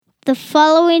The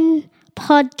following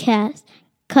podcast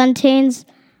contains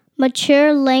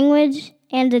mature language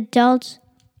and adult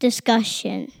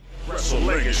discussion.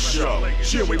 Wrestlingus show.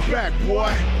 Here we back,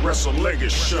 boy.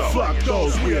 Wrestlingus show. Fuck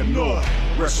those we ignore.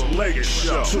 Wrestlingus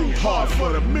show. Too hard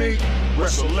for the meat.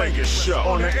 Wrestlingus show.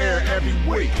 On the air every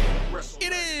week.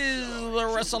 It is the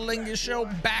Wrestlingus show,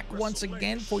 back once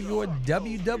again for your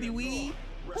WWE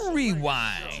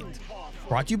Rewind.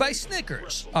 Brought to you by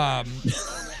Snickers.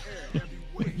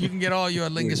 You can get all your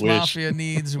Lingus Mafia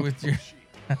needs with your...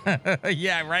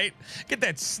 Yeah, right? Get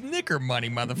that Snicker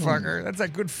money, motherfucker. That's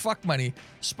that good fuck money.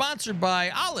 Sponsored by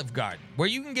Olive Garden, where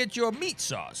you can get your meat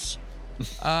sauce.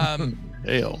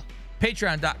 Hell.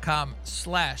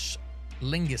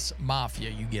 Patreon.com/Lingus Mafia.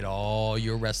 You get all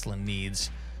your wrestling needs,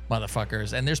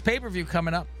 motherfuckers. And there's pay-per-view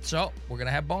coming up, so we're going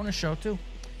to have bonus show, too.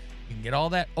 You can get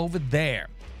all that over there.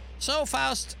 So,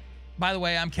 Faust, by the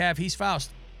way, I'm Cav. He's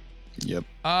Faust. Yep.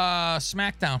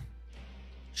 SmackDown.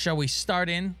 Shall we start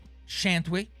in? Shan't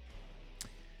we?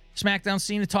 SmackDown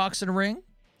Cena talks in the ring.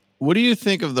 What do you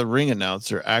think of the ring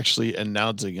announcer actually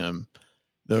announcing him?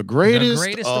 The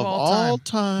greatest of all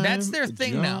time. That's their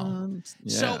thing now.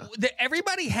 Yeah. So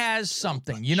everybody has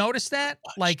something. You notice that?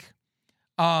 Like,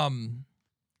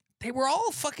 they were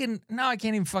all fucking. Now I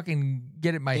can't even fucking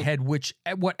get it in my head what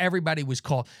everybody was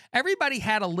called. Everybody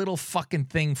had a little fucking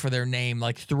thing for their name,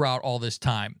 like throughout all this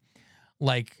time.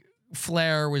 Like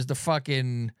Flair was the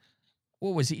fucking.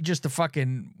 What was he? Just the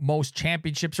fucking most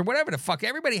championships or whatever the fuck.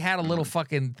 Everybody had a little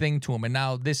fucking thing to him, and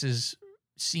now this is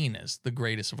Cena's the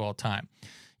greatest of all time.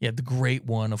 Yeah, the great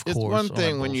one, of course. It's one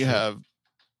thing when you have,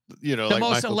 the like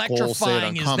most Michael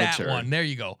electrifying Cole is that one. There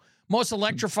you go. Most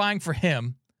electrifying for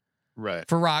him. Right.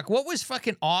 For Rock. What was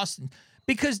fucking Austin?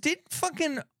 Because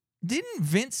didn't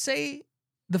Vince say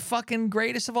the fucking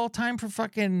greatest of all time for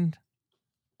fucking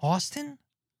Austin?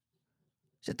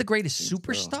 Is it the greatest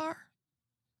superstar? So.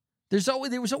 There's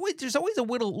always a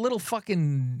little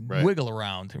fucking wiggle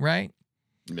around, right?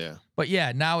 Yeah. But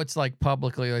yeah, now it's like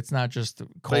publicly, it's not just Cole.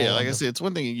 But yeah, like I say, it's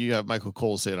one thing you have Michael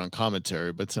Cole say it on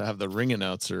commentary, but to have the ring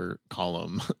announcer call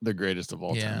him the greatest of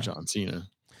all time, John Cena.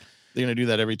 They're gonna do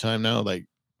that every time now, like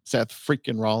Seth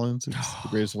freaking Rollins is the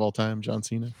greatest of all time, John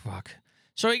Cena. Fuck.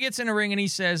 So he gets in the ring and he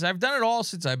says, I've done it all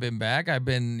since I've been back. I've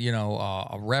been,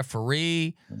 a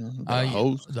referee,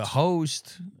 the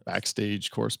host,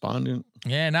 backstage correspondent.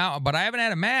 Yeah, but I haven't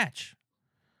had a match.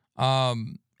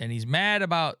 And he's mad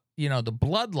about, the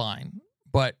bloodline,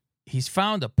 but he's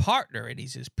found a partner and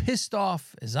he's as pissed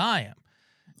off as I am.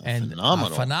 A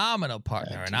phenomenal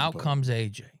partner. And out comes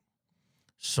AJ.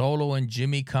 Solo and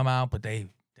Jimmy come out, but they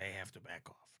have to back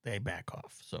off. They back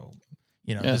off. So,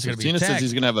 this is going to be Cena says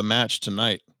he's going to have a match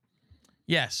tonight.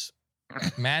 Yes.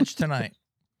 Match tonight.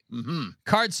 Mm-hmm.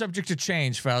 Card subject to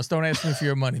change, Faust. Don't ask me for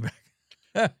your money back.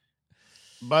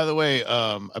 By the way,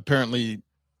 apparently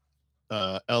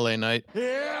LA Knight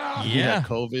he had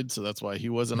COVID, so that's why he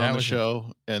wasn't on the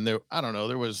show. And there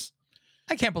was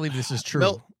I can't believe this is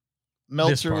true.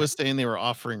 Meltzer was saying they were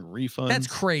offering refunds. That's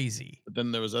crazy. But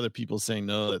then there was other people saying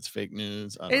no, that's fake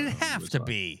news. It'd have to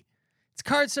be. It's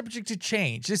card subject to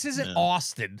change. This isn't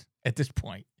Austin at this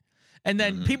point. And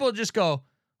then people just go,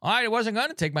 I wasn't going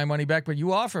to take my money back, but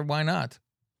you offered. Why not?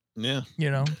 Yeah.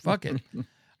 Fuck it.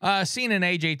 Cena and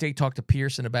AJ, they talk to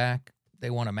Pierce in the back. They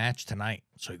want a match tonight.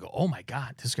 So you go, oh my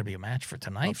God, this is going to be a match for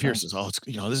tonight. Pierce is,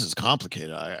 this is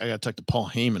complicated. I got to talk to Paul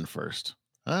Heyman first.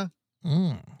 Huh?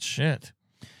 Shit.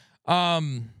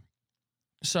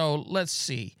 So let's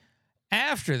see.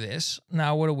 After this,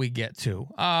 now what do we get to?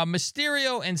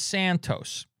 Mysterio and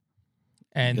Santos.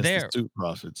 And they're the two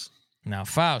prophets. Now,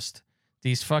 Faust,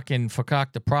 these fucking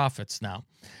fakakta prophets now.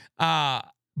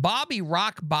 Bobby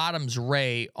rock bottoms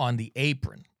Ray on the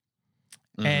apron.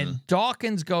 And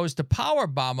Dawkins goes to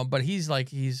powerbomb him, but he's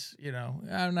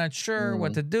I'm not sure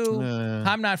what to do.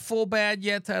 I'm not full bad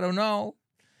yet. I don't know.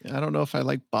 I don't know if I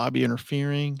like Bobby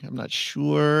interfering. I'm not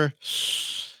sure.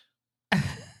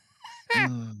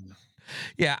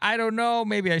 Yeah, I don't know.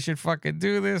 Maybe I should fucking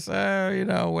do this.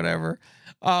 Whatever.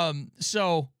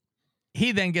 So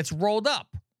he then gets rolled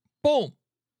up. Boom.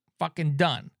 Fucking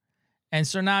done. And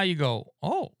so now you go,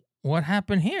 oh, what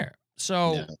happened here?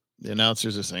 So the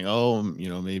announcers are saying,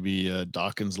 maybe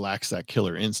Dawkins lacks that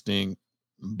killer instinct.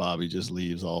 Bobby just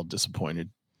leaves all disappointed.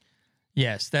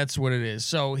 Yes, that's what it is.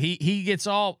 So he gets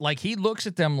all he looks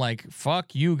at them like,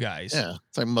 fuck you guys. Yeah.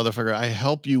 It's like, motherfucker, I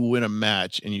help you win a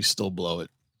match and you still blow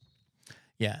it.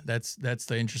 Yeah, that's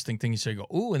the interesting thing. So you go,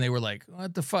 ooh, and they were like,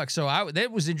 what the fuck? So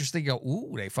that was interesting. You go,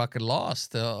 ooh, they fucking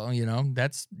lost. You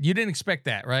didn't expect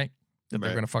that, right? That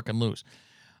they're going to fucking lose.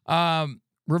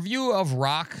 Review of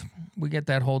Rock. We get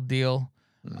that whole deal.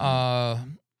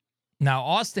 Now,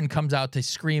 Austin comes out to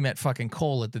scream at fucking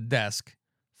Cole at the desk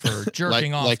for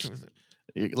jerking off.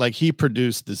 Like he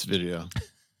produced this video.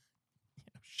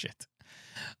 Shit.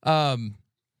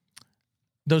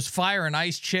 Those Fire and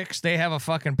Ice chicks, they have a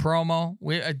fucking promo.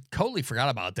 I totally forgot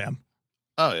about them.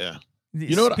 Oh, yeah.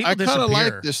 You know what? I kind of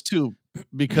like this, too,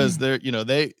 because they're,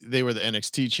 they were the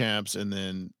NXT champs, and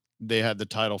then they had the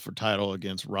title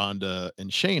against Ronda and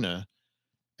Shayna.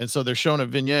 And so they're showing a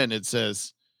vignette, and it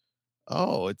says,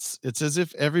 oh, it's as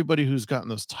if everybody who's gotten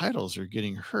those titles are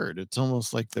getting hurt. It's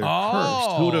almost like they're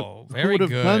cursed. Who would have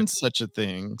done such a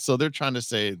thing? So they're trying to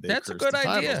say that's a good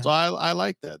idea. So I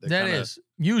like that.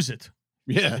 Use it.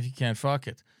 Yeah. If you can't fuck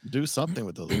it. Do something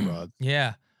with the lead rods.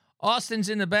 Yeah. Austin's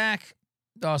in the back.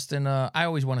 Austin, I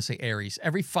always want to say Aries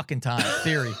every fucking time.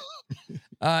 Theory.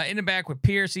 In the back with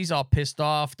Pierce, he's all pissed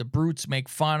off. The Brutes make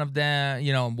fun of them,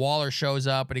 and Waller shows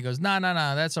up and he goes, no,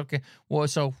 that's okay. Well,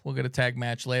 so we'll get a tag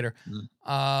match later.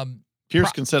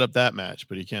 Pierce can set up that match,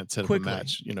 but he can't set up a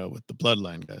match, with the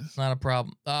Bloodline guys. It's not a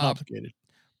problem. Complicated.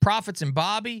 Profits and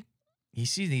Bobby, he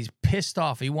sees he's pissed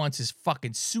off. He wants his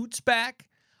fucking suits back.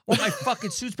 I want my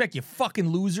fucking suits back, you fucking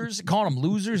losers. Calling them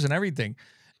losers and everything.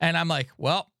 And I'm like,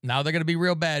 well, now they're going to be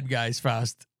real bad guys,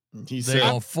 Faust. They're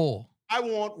going full. I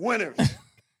want winners.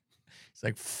 It's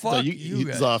like, fuck so you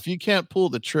guys. If you can't pull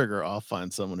the trigger, I'll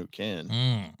find someone who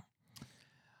can.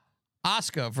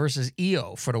 Asuka versus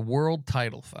Io for the world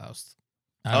title, Faust.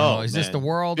 I don't know. Is this the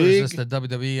world or is this the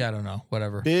WWE? I don't know.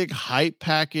 Whatever. Big hype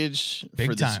package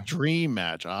for this dream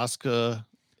match. Asuka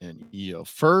and Io.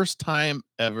 First time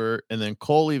ever. And then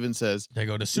Cole even says, they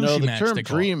go to sushi match. The term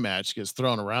dream match gets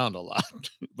thrown around a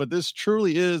lot. But this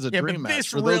truly is a dream match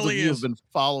for those of you who have been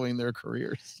following their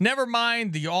careers. Never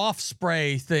mind the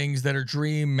off-spray things that are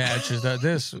dream matches.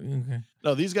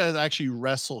 No, these guys actually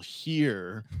wrestle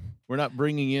here. We're not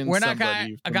bringing in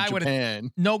somebody from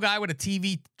Japan. No guy with a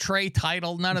TV tray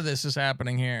title. None of this is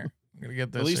happening here. I'm gonna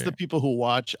get this. At least the people who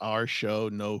watch our show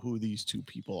know who these two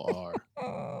people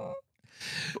are.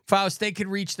 Faust, they could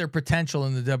reach their potential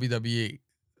in the WWE.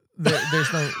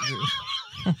 There's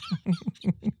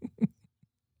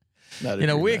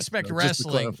no. We expect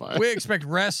wrestling. We expect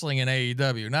wrestling in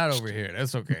AEW, not over here.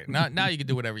 That's okay. Now you can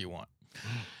do whatever you want.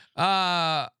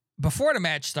 Before the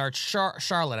match starts,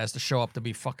 Charlotte has to show up to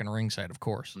be fucking ringside, of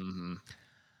course.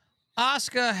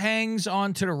 Asuka hangs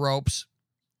onto the ropes,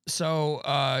 so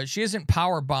she isn't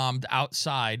power bombed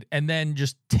outside, and then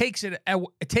just takes it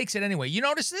anyway. You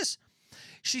notice this?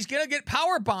 She's gonna get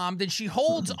power bombed, and she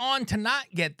holds on to not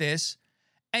get this,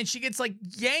 and she gets like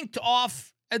yanked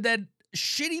off, and then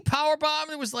shitty power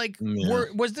bomb. It was like,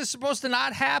 was this supposed to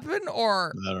not happen,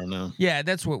 or I don't know. Yeah,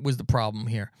 that's what was the problem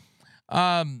here.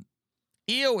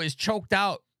 Io is choked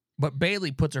out, but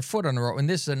Bayley puts her foot on the rope, and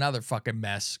this is another fucking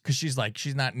mess because she's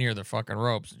not near the fucking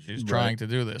ropes. She's trying to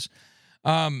do this.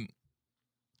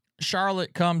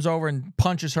 Charlotte comes over and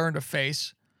punches her in the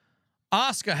face.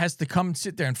 Asuka has to come and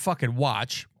sit there and fucking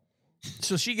watch.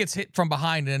 So she gets hit from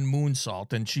behind and then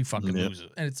moonsault, and she fucking loses.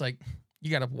 And it's like,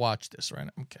 you got to watch this right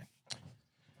now. Okay.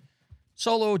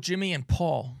 Solo, Jimmy, and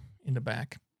Paul in the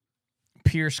back.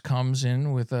 Pierce comes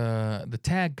in with the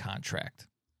tag contract.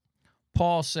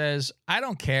 Paul says, I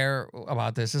don't care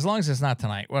about this as long as it's not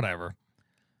tonight. Whatever.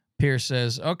 Pierce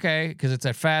says, okay, because it's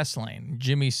at Fastlane.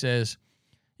 Jimmy says,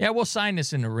 yeah, we'll sign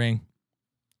this in the ring.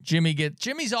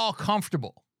 Jimmy's all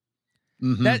comfortable.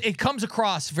 That it comes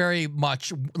across very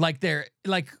much like they're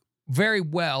very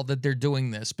well that they're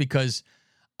doing this because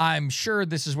I'm sure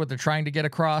this is what they're trying to get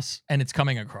across, and it's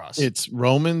coming across. It's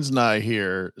Roman's not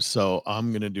here, so I'm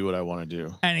going to do what I want to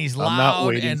do. And he's loud. I'm not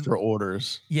waiting for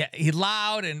orders. Yeah, he's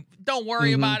loud, and don't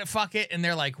worry about it, fuck it. And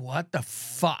they're like, what the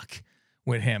fuck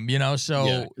with him, So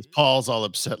yeah, Paul's all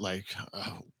upset, like,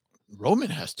 Roman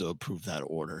has to approve that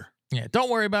order. Yeah, don't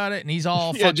worry about it. And he's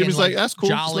all fucking Jimmy's like, that's cool.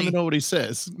 Jolly. Just let me know what he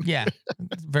says. Yeah,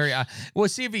 very. We'll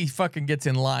see if he fucking gets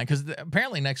in line because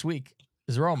apparently next week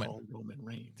is Roman. Roman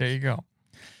Reigns. There you go.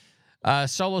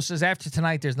 Solo says after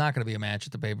tonight, there's not going to be a match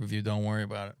at the pay-per-view. Don't worry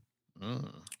about it.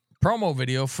 Promo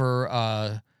video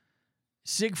for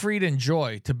Siegfried and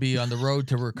Joy to be on the road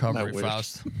to recovery,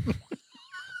 Faust.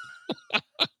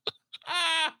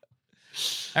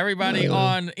 Everybody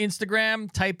on Instagram,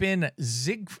 type in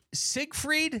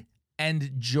Siegfried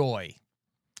and Joy.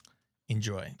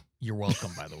 Enjoy. You're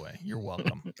welcome, by the way. You're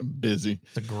welcome. I'm busy.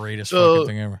 It's the greatest fucking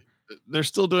thing ever. They're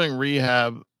still doing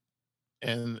rehab.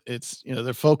 And it's,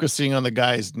 they're focusing on the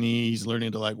guy's knees,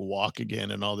 learning to like walk again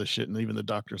and all this shit. And even the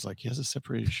doctor's like, he has a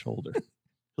separated shoulder.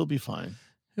 He'll be fine.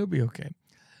 He'll be okay.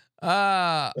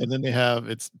 And then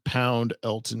it's Pound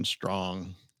Elton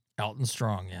Strong. Elton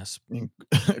Strong, yes. And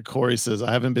Corey says,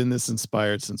 I haven't been this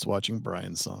inspired since watching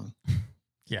Brian's song.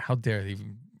 Yeah, how dare they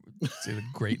even say the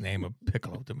great name of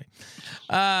Piccolo to me.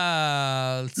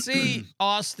 Let's see.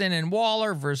 Austin and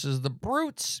Waller versus the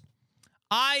Brutes.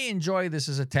 I enjoy this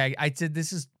as a tag. I said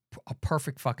this is a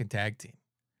perfect fucking tag team.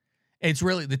 It's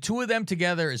really, the two of them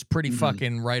together is pretty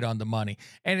fucking right on the money.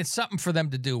 And it's something for them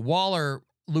to do. Waller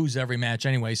lose every match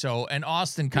anyway, so, and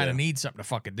Austin kind of needs something to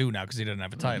fucking do now because he doesn't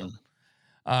have a title.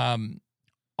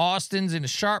 Austin's in a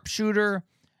sharpshooter,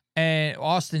 and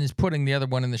Austin is putting the other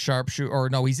one in the sharpshooter, or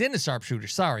no, he's in the sharpshooter,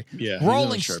 sorry. Yeah.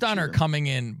 Rolling stunner coming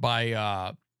in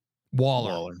by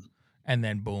Waller. And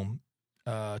then boom,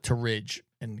 to Ridge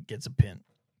and gets a pin.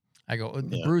 I go,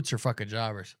 the Brutes are fucking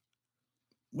jobbers.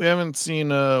 We haven't seen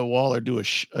Waller do a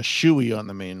shoey on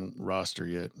the main roster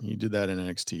yet. He did that in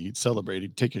NXT. He'd celebrate.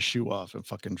 He'd take his shoe off and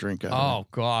fucking drink out of it. Oh,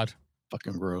 God.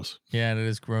 Fucking gross. Yeah, it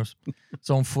is gross. Its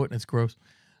own foot and it's gross.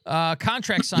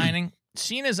 Contract signing.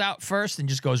 Cena's out first and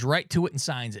just goes right to it and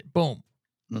signs it. Boom.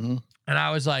 And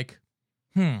I was like,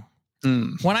 When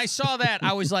I saw that,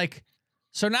 I was like,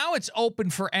 so now it's open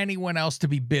for anyone else to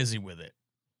be busy with it.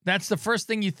 That's the first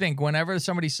thing you think whenever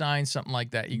somebody signs something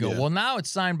like that. You go, well, now it's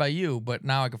signed by you, but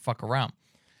now I can fuck around.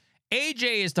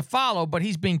 AJ is to follow, but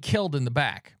he's being killed in the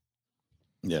back.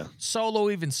 Yeah.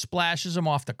 Solo even splashes him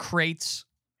off the crates.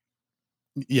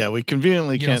 Yeah, we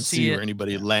conveniently can't see where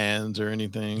anybody lands or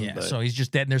anything. Yeah, but so he's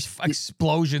just dead, and there's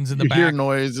explosions in the back. You hear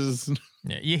noises.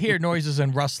 Yeah, you hear noises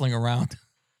and rustling around.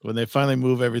 When they finally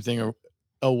move everything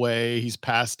away, he's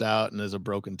passed out and there's a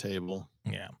broken table.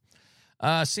 Yeah.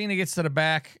 Cena gets to the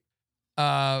back.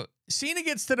 Cena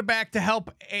gets to the back to help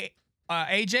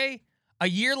AJ a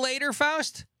year later,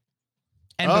 Faust.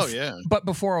 And but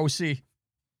before OC.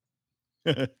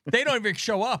 They don't even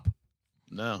show up.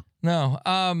 No.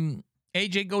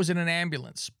 AJ goes in an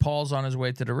ambulance. Paul's on his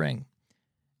way to the ring.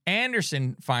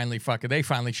 Anderson they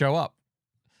finally show up.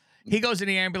 He goes in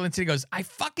the ambulance and he goes, I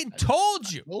fucking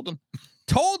told you.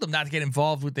 Told him not to get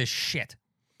involved with this shit.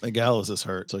 The Gallows is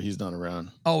hurt, so he's not around.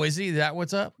 Oh, is he? Is that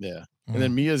what's up? Yeah. And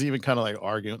then Mia's even kind of like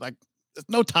arguing, like, there's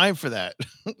no time for that.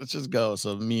 Let's just go.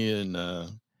 So Mia and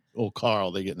old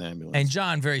Carl, they get in the ambulance. And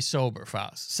John, very sober,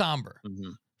 Faust. Somber.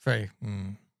 Very,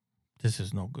 this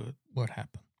is no good. What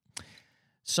happened?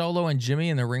 Solo and Jimmy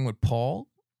in the ring with Paul.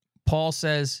 Paul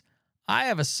says, I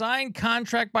have a signed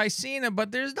contract by Cena,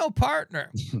 but there's no partner.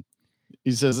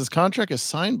 He says this contract is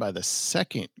signed by the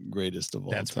second greatest of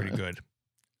all time. That's pretty good.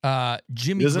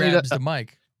 Jimmy grabs the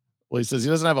mic. Well, he says he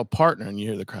doesn't have a partner, and you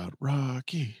hear the crowd,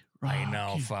 Rocky. I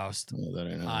know, Faust. Oh, that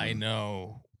I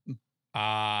know.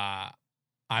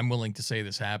 I'm willing to say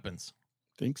this happens.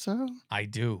 Think so? I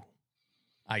do.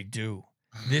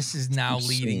 This is now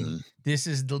leading. Soon. This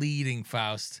is leading,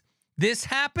 Faust. This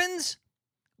happens,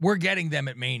 we're getting them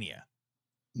at Mania.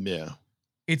 Yeah.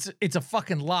 It's a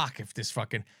fucking lock if this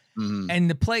fucking... And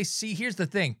the place, see, here's the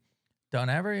thing. Don't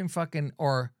ever even fucking...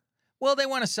 Well, they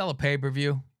want to sell a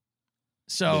pay-per-view.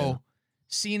 So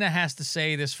Cena has to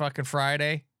say this fucking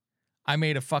Friday, I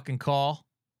made a fucking call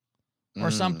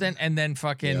or something. And then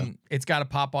fucking, it's got to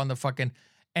pop on the fucking,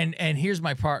 and here's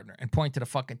my partner, and point to the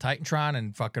fucking Titantron,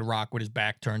 and fucking Rock with his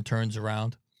back turns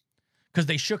around. Because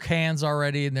they shook hands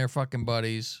already and they're fucking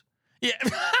buddies. Yeah.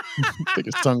 Take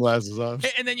his sunglasses off.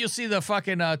 And then you'll see the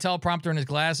fucking teleprompter in his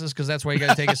glasses, because that's why you got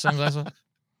to take his sunglasses off.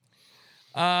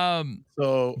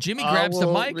 So Jimmy grabs the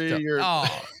mic.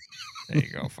 Oh, there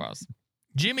you go, Faust.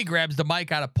 Jimmy grabs the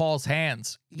mic out of Paul's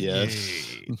hands.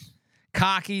 Yes. Yay.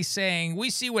 Cocky saying, we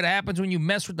see what happens when you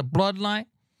mess with the bloodline,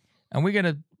 and we're going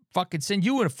to fucking send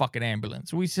you in a fucking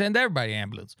ambulance. We send everybody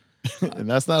ambulance. And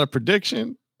that's not a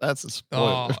prediction. That's a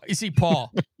spoiler. Oh, you see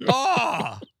Paul.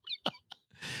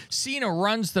 Cena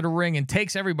runs to the ring and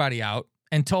takes everybody out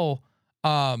until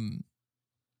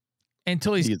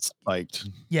he gets spiked.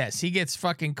 Yes, he gets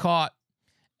fucking caught,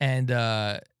 and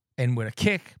with a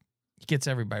kick, he gets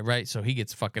everybody, right? So he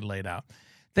gets fucking laid out.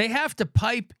 They have to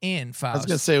pipe in, Faust. I was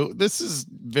going to say, this is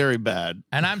very bad.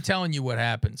 And I'm telling you what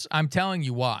happens. I'm telling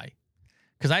you why.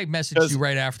 Because I messaged you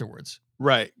right afterwards.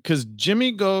 Right. Because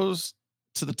Jimmy goes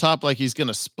to the top like he's going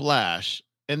to splash.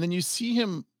 And then you see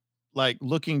him like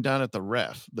looking down at the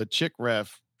ref, the chick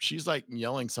ref. She's like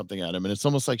yelling something at him. And it's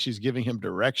almost like she's giving him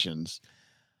directions.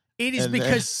 It is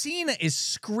because Cena is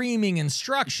screaming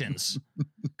instructions.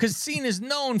 Because Cena's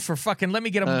known for fucking, let me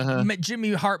get a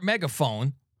Jimmy Hart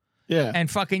megaphone. Yeah.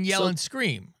 And fucking yell and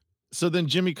scream. So then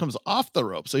Jimmy comes off the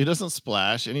rope. So he doesn't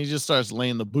splash. And he just starts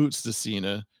laying the boots to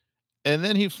Cena. And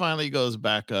then he finally goes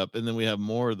back up. And then we have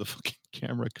more of the fucking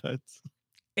camera cuts.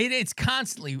 It's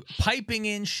constantly piping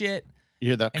in shit. You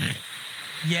hear that?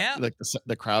 Yeah. Like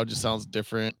the crowd just sounds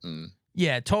different.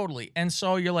 Yeah, totally. And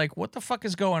so you're like, what the fuck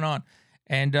is going on?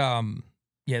 And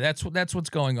Yeah, that's what's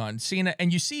going on. Cena,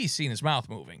 and you see Cena's mouth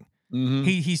moving. Mm-hmm.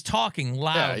 He's talking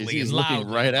loudly he's and looking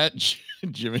loudly. right at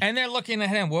Jimmy. And they're looking at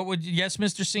him. What would yes,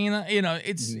 Mr. Cena? You know,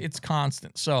 it's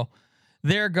constant. So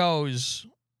there goes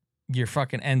your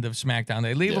fucking end of SmackDown.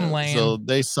 They leave him laying. So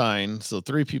they sign. So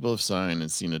 3 people have signed,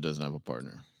 and Cena doesn't have a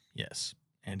partner. Yes.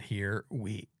 And here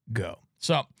we go.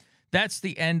 So that's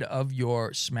the end of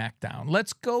your SmackDown.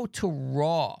 Let's go to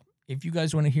Raw. If you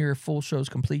guys want to hear full shows,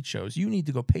 complete shows, you need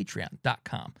to go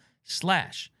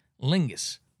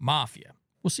patreon.com/Lingus Mafia.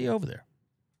 We'll see you over there.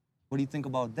 What do you think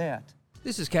about that?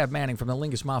 This is Cav Manning from the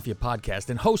Lingus Mafia podcast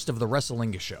and host of the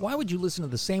Wrestlingus Show. Why would you listen to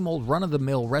the same old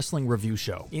run-of-the-mill wrestling review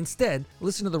show? Instead,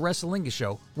 listen to the Wrestlingus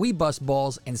Show. We bust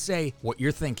balls and say what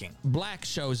you're thinking. Black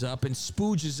shows up and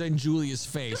spooges in Julia's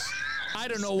face. I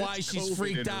don't know why she's COVID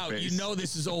freaked in her out. face. You know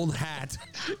this is old hat.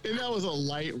 And that was a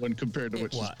light one compared to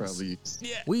what she's probably used.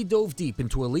 Yeah. We dove deep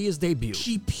into Aaliyah's debut.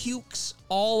 She pukes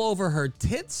all over her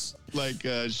tits. Like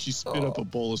she spit up a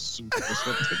bowl of soup or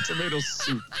something. Tomato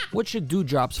soup. What should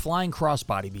Dewdrop's flying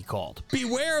crossbody be called?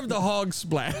 Beware of the hog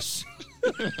splash.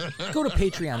 Go to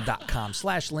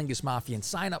patreon.com/Lingus Mafia and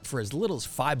sign up for as little as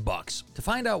 $5. To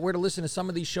find out where to listen to some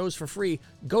of these shows for free,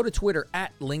 go to Twitter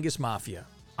 @Lingus Mafia.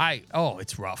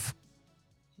 It's rough.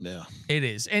 Yeah. It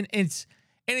is. And it's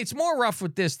more rough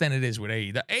with this than it is with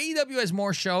AEW. AEW has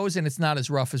more shows, and it's not as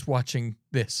rough as watching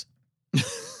this.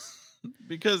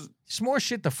 Because it's more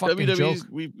shit to fucking WWE, joke.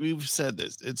 we've said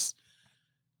this.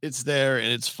 It's there and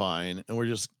it's fine, and we're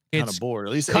just kind It's of bored.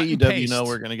 At least cut and AEW, paste.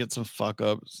 we're gonna get some fuck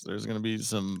ups. There's gonna be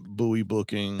some buoy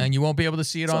booking. And you won't be able to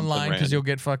see it Something online because random. you'll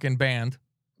get fucking banned.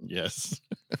 Yes.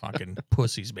 Fucking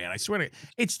pussies, man. I swear to you.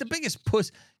 It's the biggest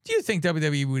puss. Do you think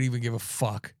WWE would even give a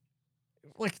fuck?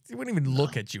 Like, they wouldn't even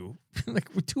look at you.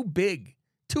 Like, we're too big.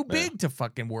 Too big to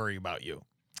fucking worry about you.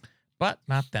 But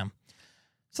not them.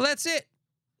 So that's it.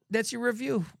 That's your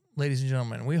review, ladies and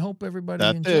gentlemen. We hope everybody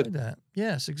That's enjoyed it. that.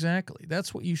 Yes, exactly.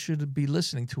 That's what you should be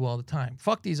listening to all the time.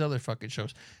 Fuck these other fucking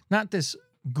shows. Not this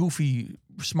goofy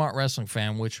Smart Wrestling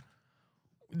Fan, which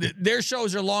their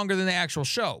shows are longer than the actual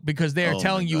show because they're Oh,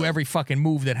 telling my you God. every fucking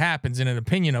move that happens in an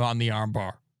opinion on the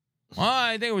armbar. Well,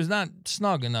 I think it was not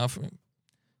snug enough.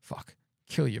 Fuck.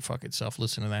 Kill your fucking self.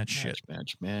 Listen to that shit.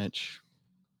 Match.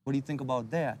 What do you think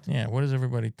about that? Yeah, what does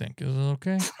everybody think? Is it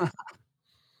okay?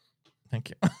 Thank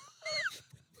you.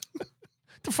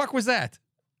 The fuck was that?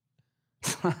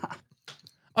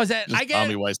 Oh, is that? Just I get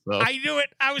Tommy it. Wiseau. I knew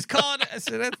it. I was calling it. I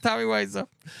said, that's Tommy Wiseau.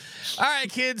 All right,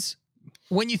 kids.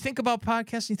 When you think about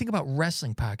podcasts, you think about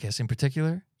wrestling podcasts in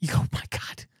particular, you go, my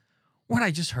God, what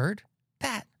I just heard,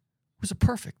 that was a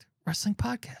perfect wrestling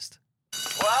podcast.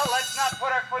 Well, let's not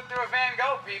put our foot through a Van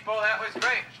Gogh, people. That was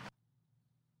great.